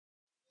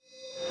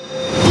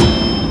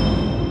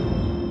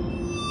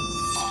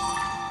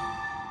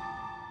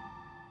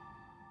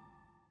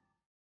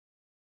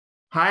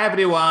Hi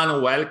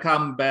everyone,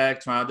 welcome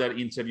back to another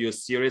interview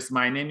series.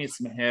 My name is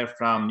Mher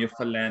from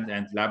Newfoundland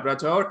and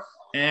Labrador,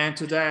 and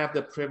today I have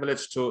the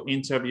privilege to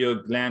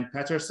interview Glen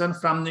Patterson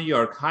from New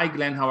York. Hi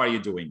Glen, how are you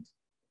doing?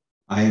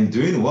 I am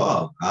doing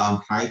well.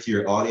 Hi to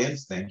your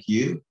audience. Thank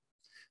you.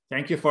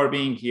 Thank you for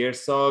being here.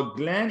 So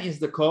Glenn is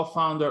the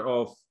co-founder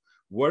of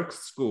Work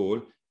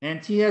School,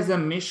 and he has a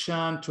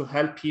mission to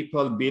help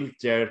people build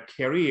their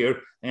career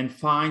and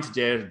find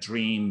their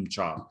dream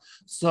job.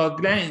 So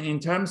Glenn, in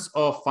terms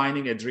of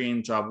finding a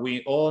dream job,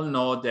 we all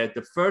know that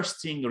the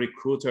first thing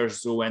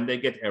recruiters do when they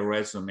get a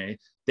resume,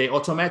 they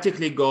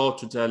automatically go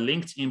to the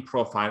LinkedIn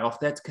profile of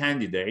that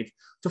candidate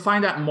to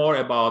find out more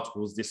about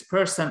who this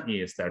person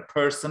is, their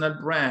personal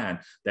brand,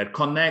 their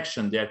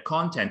connection, their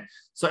content.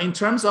 So in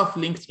terms of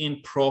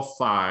LinkedIn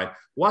profile,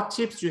 what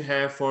tips do you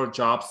have for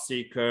job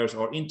seekers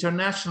or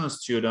international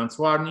students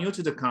who are new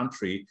to the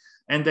country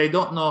and they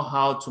don't know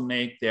how to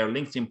make their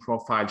LinkedIn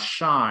profile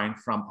shine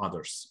from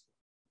others?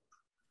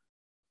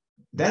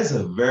 That's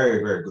a very,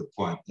 very good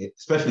point,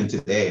 especially in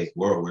today's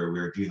world where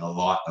we're doing a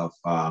lot of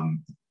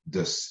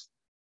this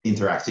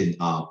interacting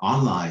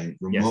online,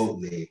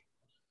 remotely. Yes.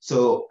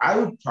 So I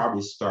would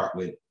probably start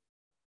with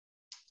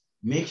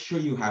make sure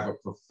you have a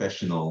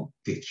professional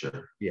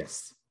picture.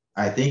 Yes.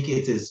 I think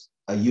it is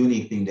a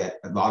unique thing that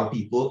a lot of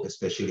people,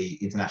 especially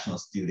international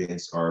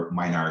students or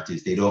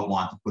minorities, they don't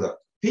want to put up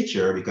a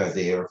picture because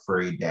they are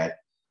afraid that,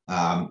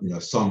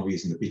 some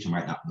reason the picture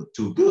might not look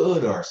too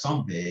good or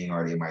something,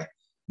 or they might,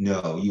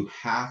 no, you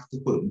have to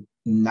put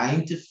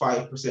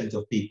 95%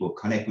 of people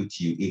connect with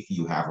you if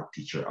you have a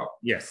picture up.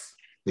 Yes.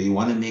 So you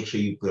want to make sure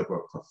you put up a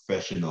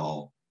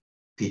professional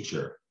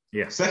picture.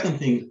 Yeah. Second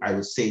thing I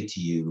would say to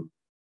you,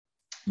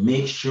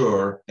 make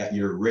sure that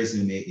your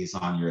resume is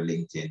on your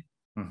LinkedIn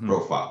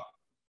profile.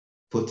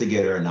 Put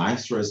together a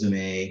nice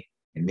resume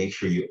and make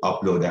sure you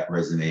upload that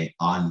resume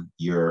on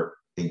your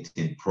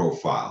LinkedIn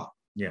profile.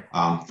 Yeah.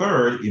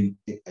 Third,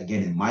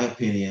 again, in my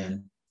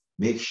opinion,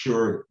 make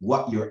sure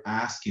what you're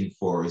asking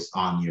for is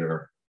on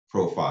your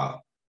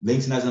profile.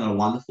 LinkedIn has done a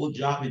wonderful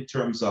job in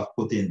terms of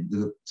putting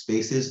the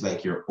spaces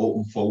like you're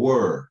open for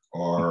work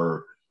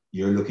or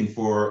you're looking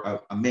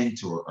for a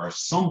mentor or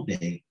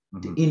something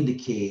to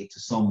indicate to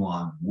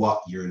someone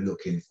what you're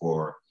looking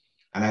for.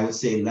 And I would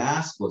say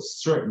last but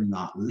certainly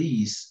not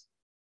least,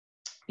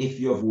 if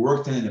you have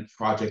worked on any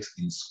projects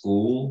in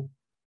school,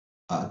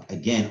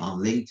 again, on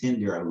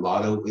LinkedIn, there are a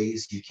lot of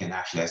ways you can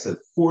actually, I said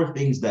 4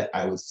 things that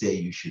I would say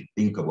you should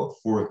think about,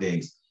 4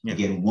 things. Yeah.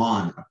 Again,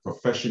 1, a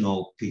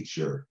professional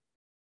picture.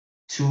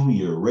 2,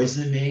 your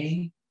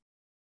resume.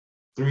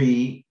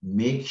 3,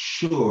 make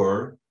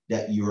sure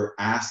that you're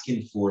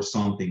asking for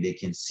something they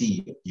can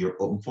see. You're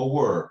open for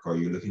work, or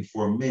you're looking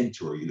for a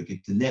mentor, you're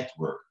looking to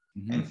network.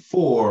 And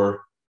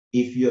 4,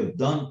 if you have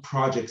done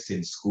projects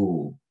in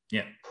school,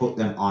 put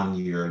them on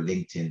your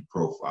LinkedIn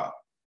profile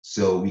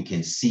so we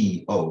can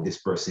see, oh, this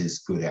person is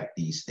good at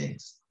these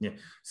things. Yeah,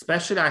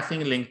 especially I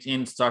think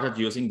LinkedIn started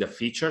using the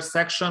feature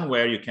section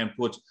where you can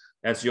put,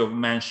 as you've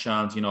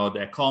mentioned,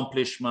 the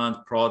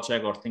accomplishment,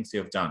 project, or things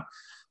you've done.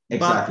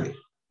 Exactly. But,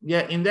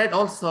 yeah, in that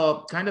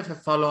also kind of a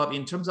follow-up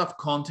in terms of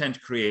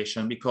content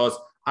creation, because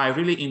I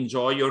really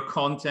enjoy your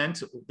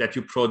content that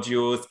you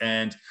produce,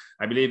 and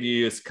I believe you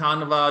use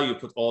Canva, you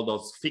put all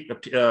those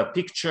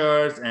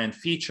pictures and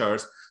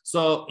features.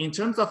 So in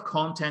terms of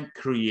content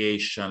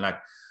creation, like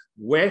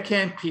where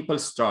can people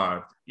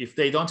start if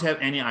they don't have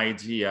any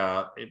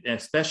idea,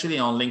 especially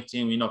on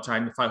LinkedIn,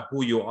 trying to find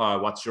who you are,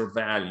 what's your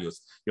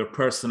values, your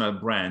personal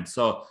brand.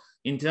 So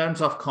in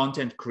terms of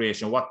content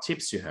creation, what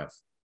tips you have?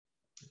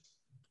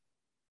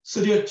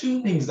 So there are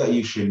 2 things that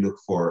you should look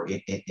for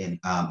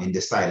in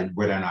deciding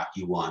whether or not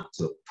you want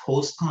to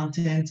post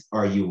content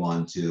or you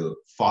want to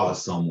follow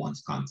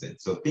someone's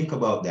content. So think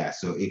about that.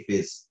 So if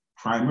it's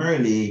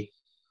primarily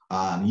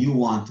you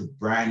want to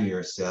brand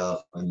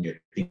yourself and you're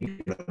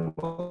thinking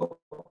about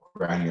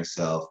brand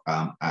yourself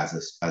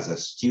as a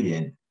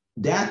student,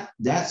 that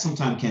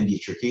sometimes can be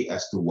tricky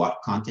as to what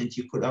content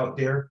you put out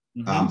there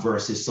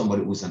versus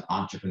somebody who's an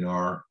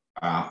entrepreneur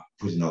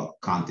putting out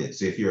content.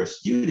 So if you're a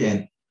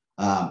student,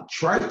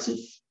 try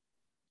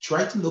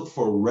to look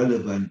for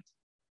relevant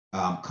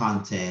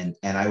content,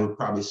 and I would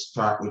probably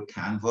start with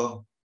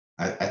Canva.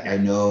 I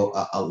know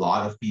a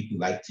lot of people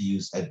like to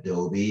use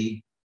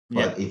Adobe,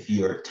 but if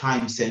you're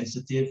time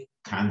sensitive,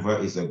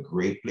 Canva is a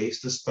great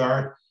place to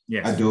start.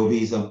 Yes.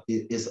 Adobe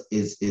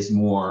is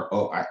more,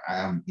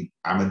 I'm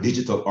a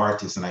digital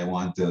artist and I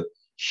want to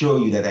show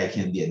you that I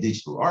can be a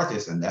digital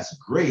artist, and that's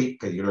great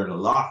because you learn a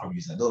lot from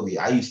using Adobe.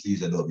 I used to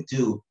use Adobe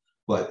too,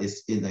 but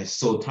it's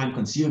so time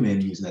consuming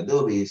using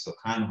Adobe. So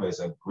Canva is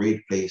a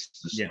great place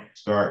to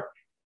start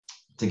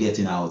to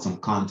getting out some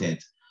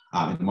content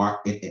to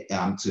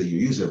your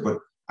user. But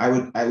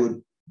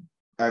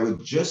I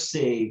would just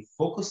say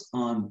focus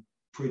on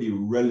pretty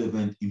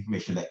relevant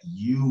information that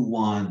you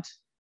want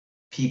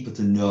people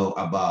to know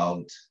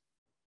about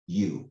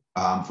you.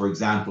 For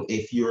example,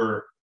 if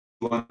you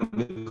want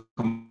to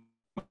become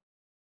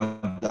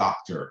a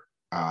doctor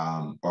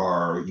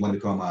or you want to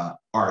become an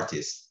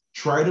artist,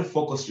 try to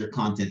focus your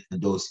content in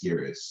those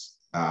areas.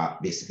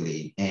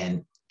 basically,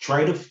 and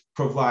try to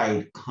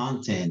provide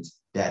content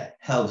that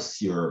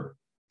helps your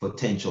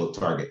potential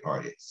target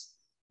audience.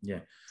 Yeah.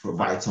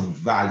 Provide some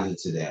value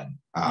to them,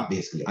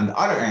 basically. On the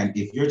other end,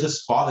 if you're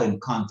just following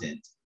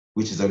content,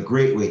 which is a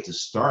great way to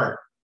start,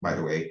 by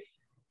the way,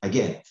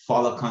 again,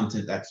 follow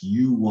content that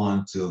you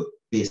want to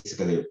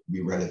basically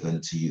be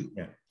relevant to you.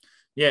 Yeah.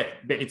 Yeah,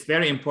 it's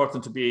very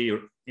important to be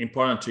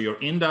important to your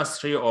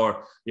industry,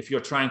 or if you're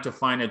trying to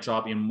find a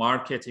job in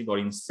marketing or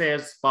in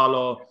sales,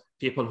 follow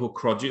people who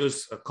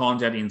produce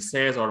content in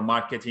sales or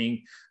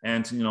marketing,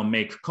 and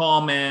make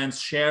comments,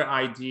 share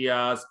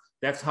ideas.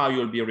 That's how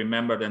you'll be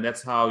remembered, and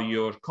that's how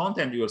your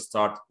content will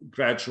start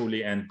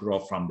gradually and grow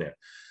from there.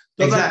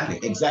 So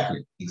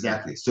exactly.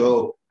 Yeah.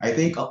 So I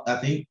think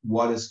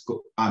what is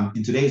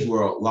in today's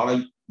world, a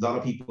lot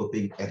of people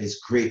think that it's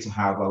great to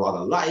have a lot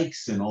of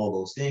likes and all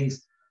those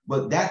things,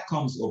 but that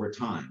comes over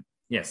time.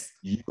 Yes.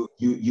 You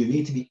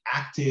need to be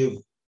active,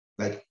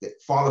 like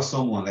follow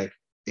someone. Like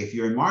if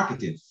you're in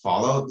marketing,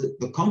 follow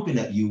the company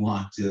that you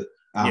want to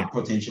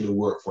potentially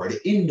work for, the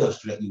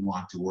industry that you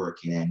want to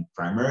work in, and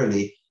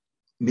primarily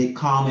make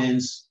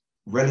comments,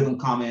 relevant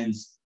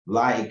comments,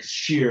 like,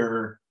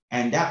 share,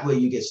 and that way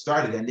you get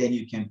started, and then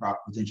you can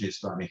potentially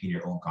start making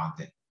your own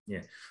content.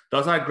 Yeah,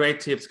 those are great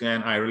tips,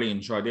 Glenn. I really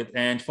enjoyed it.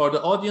 And for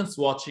the audience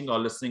watching or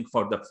listening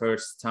for the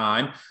first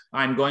time,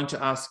 I'm going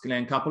to ask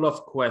Glenn a couple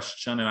of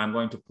questions, and I'm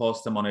going to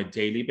post them on a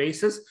daily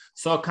basis.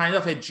 So kind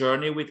of a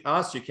journey with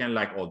us. You can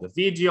like all the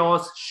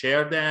videos,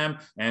 share them,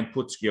 and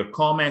put your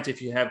comment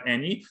if you have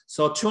any.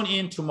 So tune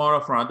in tomorrow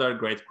for another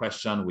great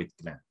question with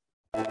Glenn.